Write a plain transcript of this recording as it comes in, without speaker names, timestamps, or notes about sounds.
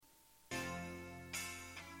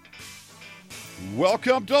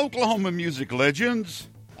Welcome to Oklahoma Music Legends.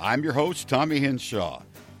 I'm your host, Tommy Henshaw.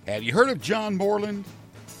 Have you heard of John Moreland?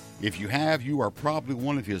 If you have, you are probably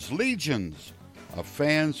one of his legions of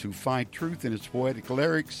fans who find truth in his poetic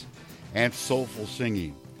lyrics and soulful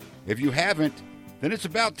singing. If you haven't, then it's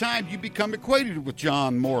about time you become acquainted with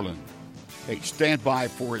John Moreland. Hey, stand by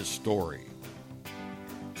for his story.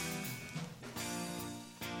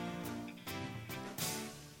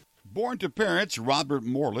 Born to parents Robert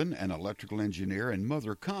Moreland, an electrical engineer, and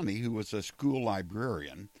mother Connie, who was a school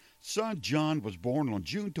librarian, son John was born on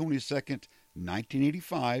June 22,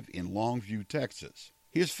 1985, in Longview, Texas.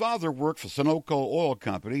 His father worked for Sunoco Oil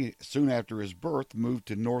Company. Soon after his birth, moved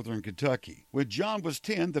to northern Kentucky. When John was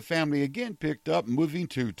 10, the family again picked up, moving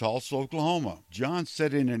to Tulsa, Oklahoma. John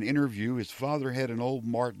said in an interview his father had an old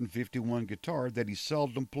Martin 51 guitar that he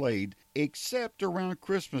seldom played, except around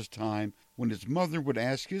Christmas time, when his mother would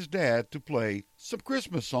ask his dad to play some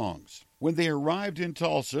Christmas songs. When they arrived in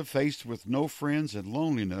Tulsa, faced with no friends and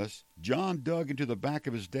loneliness, John dug into the back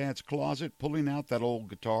of his dad's closet, pulling out that old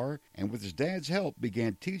guitar, and with his dad's help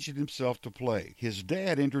began teaching himself to play. His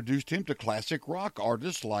dad introduced him to classic rock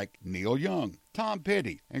artists like Neil Young, Tom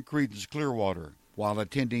Petty, and Creedence Clearwater. While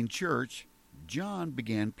attending church, John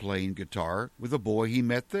began playing guitar with a boy he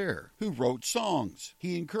met there, who wrote songs.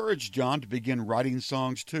 He encouraged John to begin writing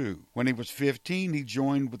songs too. When he was 15, he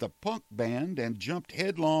joined with a punk band and jumped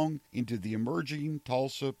headlong into the emerging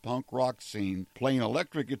Tulsa punk rock scene, playing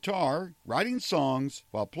electric guitar, writing songs,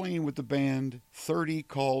 while playing with the band 30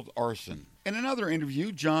 called Arson. In another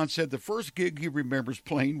interview, John said the first gig he remembers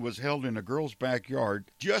playing was held in a girl's backyard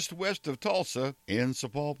just west of Tulsa in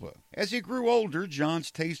Sapulpa. As he grew older, John's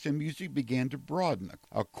taste in music began to broaden.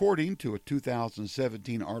 According to a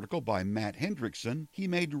 2017 article by Matt Hendrickson, he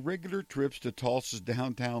made regular trips to Tulsa's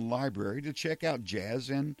downtown library to check out jazz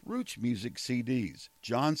and roots music CDs.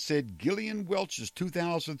 John said Gillian Welch's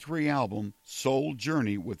 2003 album, Soul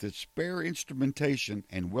Journey, with its spare instrumentation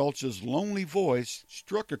and Welch's lonely voice,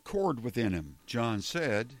 struck a chord within him. John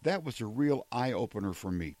said, "That was a real eye-opener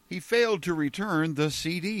for me." He failed to return the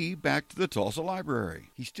CD back to the Tulsa Library.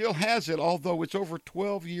 He still has it, although it's over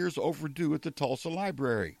 12 years overdue at the Tulsa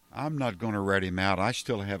Library. I'm not going to rat him out. I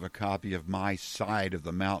still have a copy of My Side of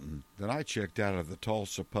the Mountain that I checked out of the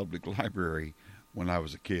Tulsa Public Library when I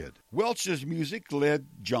was a kid. Welch's music led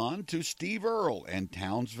John to Steve Earle and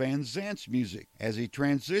Townes Van Zant's music as he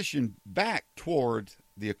transitioned back toward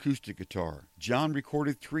the acoustic guitar. John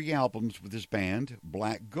recorded 3 albums with his band,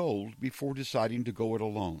 Black Gold, before deciding to go it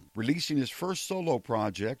alone. Releasing his first solo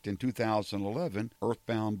project in 2011,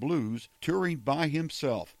 Earthbound Blues, touring by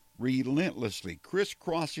himself, relentlessly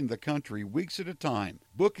crisscrossing the country weeks at a time,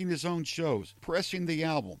 booking his own shows, pressing the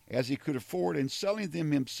album as he could afford, and selling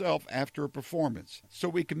them himself after a performance,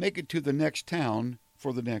 so he could make it to the next town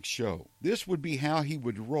for the next show. This would be how he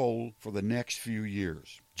would roll for the next few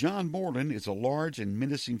years. John Moreland is a large and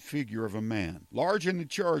menacing figure of a man, large and in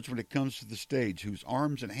charge when it comes to the stage, whose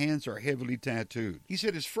arms and hands are heavily tattooed. He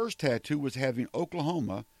said his first tattoo was having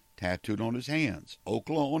Oklahoma tattooed on his hands,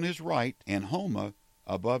 Okla on his right, and Homa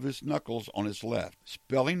above his knuckles on his left,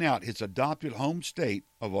 spelling out his adopted home state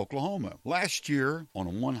of Oklahoma. Last year,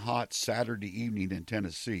 on one hot Saturday evening in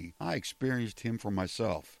Tennessee, I experienced him for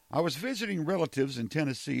myself. I was visiting relatives in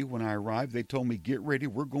Tennessee. When I arrived, they told me, "Get ready,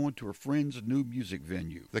 we're going to a friend's new music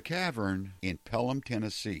venue, The Cavern in Pelham,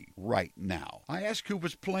 Tennessee, right now." I asked who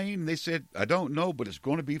was playing, and they said, "I don't know, but it's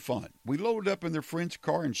going to be fun." We loaded up in their friend's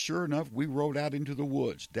car, and sure enough, we rode out into the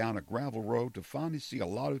woods, down a gravel road, to finally see a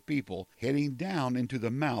lot of people heading down into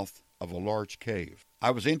the mouth of a large cave. I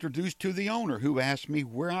was introduced to the owner, who asked me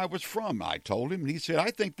where I was from. I told him, and he said, "I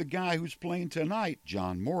think the guy who's playing tonight,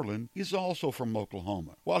 John Moreland, is also from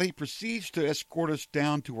Oklahoma." While he proceeds to escort us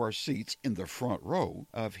down to our seats in the front row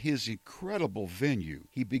of his incredible venue,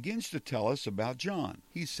 he begins to tell us about John.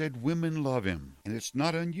 He said women love him, and it's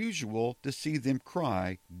not unusual to see them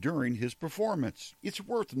cry during his performance. It's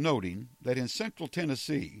worth noting that in central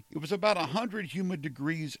Tennessee, it was about 100 humid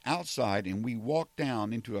degrees outside, and we walked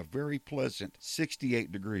down into a very pleasant 68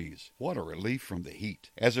 degrees. What a relief from the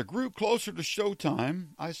heat. As it grew closer to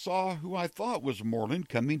showtime, I saw who I thought was Moreland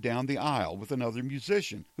coming down the aisle with another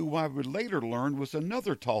musician, who I would later learn was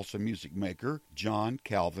another Tulsa music maker, John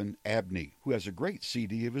Calvin Abney, who has a great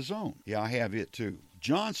CD of his own. Yeah, I have it too.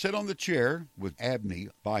 John sat on the chair with Abney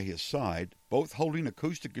by his side, both holding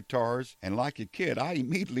acoustic guitars, and like a kid, I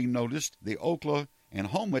immediately noticed the Okla and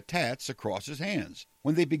Homa tats across his hands.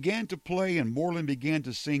 When they began to play and Moreland began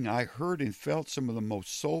to sing, I heard and felt some of the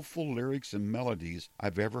most soulful lyrics and melodies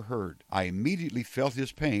I've ever heard. I immediately felt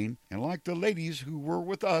his pain, and like the ladies who were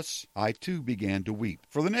with us, I too began to weep.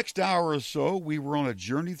 For the next hour or so, we were on a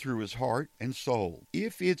journey through his heart and soul.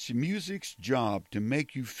 If it's music's job to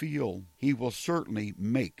make you feel, he will certainly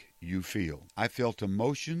make you feel. I felt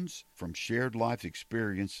emotions from shared life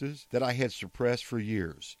experiences that I had suppressed for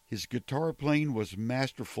years. His guitar playing was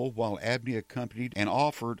masterful while Abney accompanied and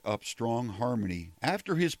offered up strong harmony.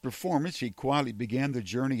 After his performance, he quietly began the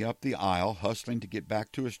journey up the aisle, hustling to get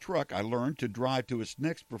back to his truck. I learned to drive to his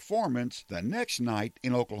next performance the next night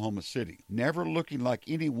in Oklahoma City, never looking like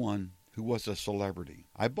anyone who was a celebrity.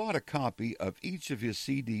 I bought a copy of each of his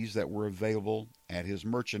CDs that were available at his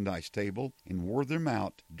merchandise table and wore them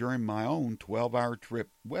out during my own 12-hour trip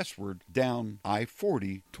westward down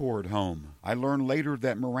I-40 toward home. I learned later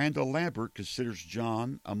that Miranda Lambert considers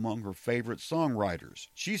John among her favorite songwriters.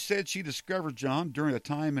 She said she discovered John during a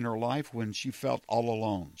time in her life when she felt all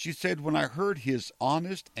alone. She said, when I heard his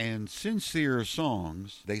honest and sincere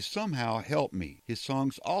songs, they somehow helped me. His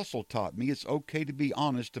songs also taught me it's okay to be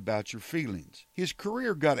honest about your feelings. His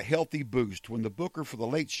career got a healthy boost when the booker for The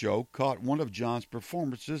Late Show caught one of John's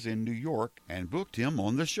performances in New York and booked him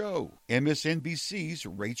on the show. MSNBC's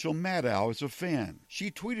Rachel Maddow is a fan. She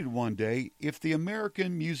tweeted one day, if the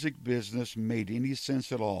American music business made any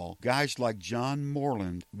sense at all, guys like John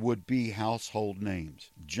Moreland would be household names.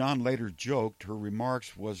 John later joked her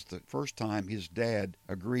remarks was the first time his dad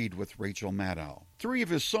agreed with Rachel Maddow. 3 of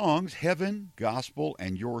his songs, Heaven, Gospel,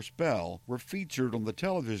 and Your Spell, were featured on the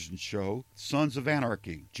television show Sons of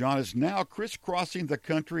Anarchy. John is now crisscrossing the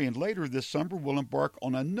country and later this summer will embark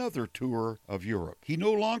on another tour of Europe. He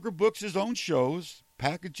no longer books his own shows,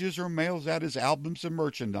 packages or mails out his albums and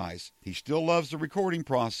merchandise. He still loves the recording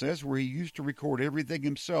process where he used to record everything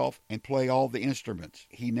himself and play all the instruments.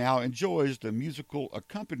 He now enjoys the musical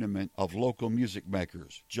accompaniment of local music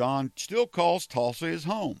makers. John still calls Tulsa his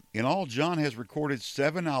home. In all, John has recorded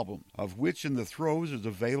 7 albums, of which In the Throes is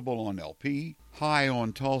available on LP, High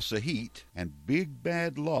on Tulsa Heat, and Big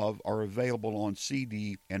Bad Love are available on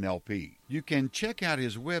CD and LP. You can check out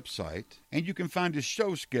his website, and you can find his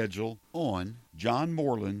show schedule on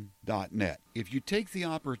johnmoreland.net. If you take the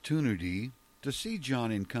opportunity to see John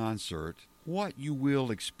in concert, what you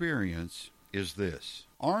will experience is this.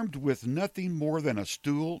 Armed with nothing more than a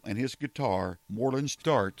stool and his guitar, Moreland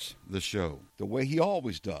starts the show the way he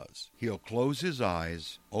always does. He'll close his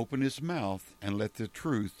eyes, open his mouth, and let the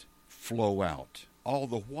truth flow out. All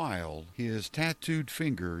the while, his tattooed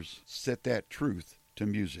fingers set that truth to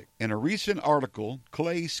music. In a recent article,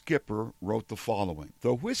 Clay Skipper wrote the following.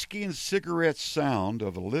 The whiskey and cigarette sound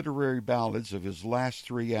of the literary ballads of his last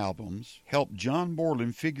 3 albums helped John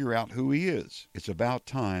Moreland figure out who he is. It's about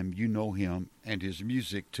time you know him and his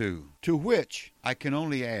music too. To which I can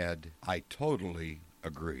only add, I totally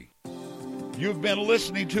agree. You've been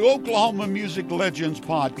listening to Oklahoma Music Legends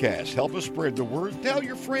Podcast. Help us spread the word. Tell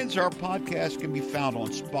your friends our podcast can be found on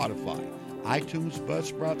Spotify, iTunes,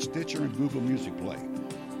 Buzzsprout, Stitcher, and Google Music Play.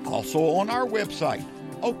 Also on our website,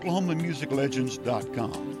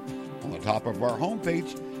 oklahomamusiclegends.com. On the top of our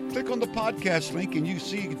homepage, click on the podcast link and you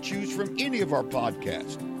can choose from any of our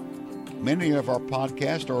podcasts. Many of our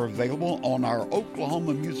podcasts are available on our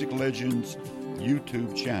Oklahoma Music Legends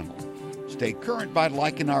YouTube channel. Stay current by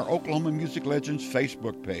liking our Oklahoma Music Legends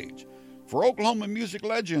Facebook page. For Oklahoma Music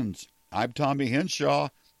Legends, I'm Tommy Henshaw.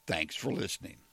 Thanks for listening.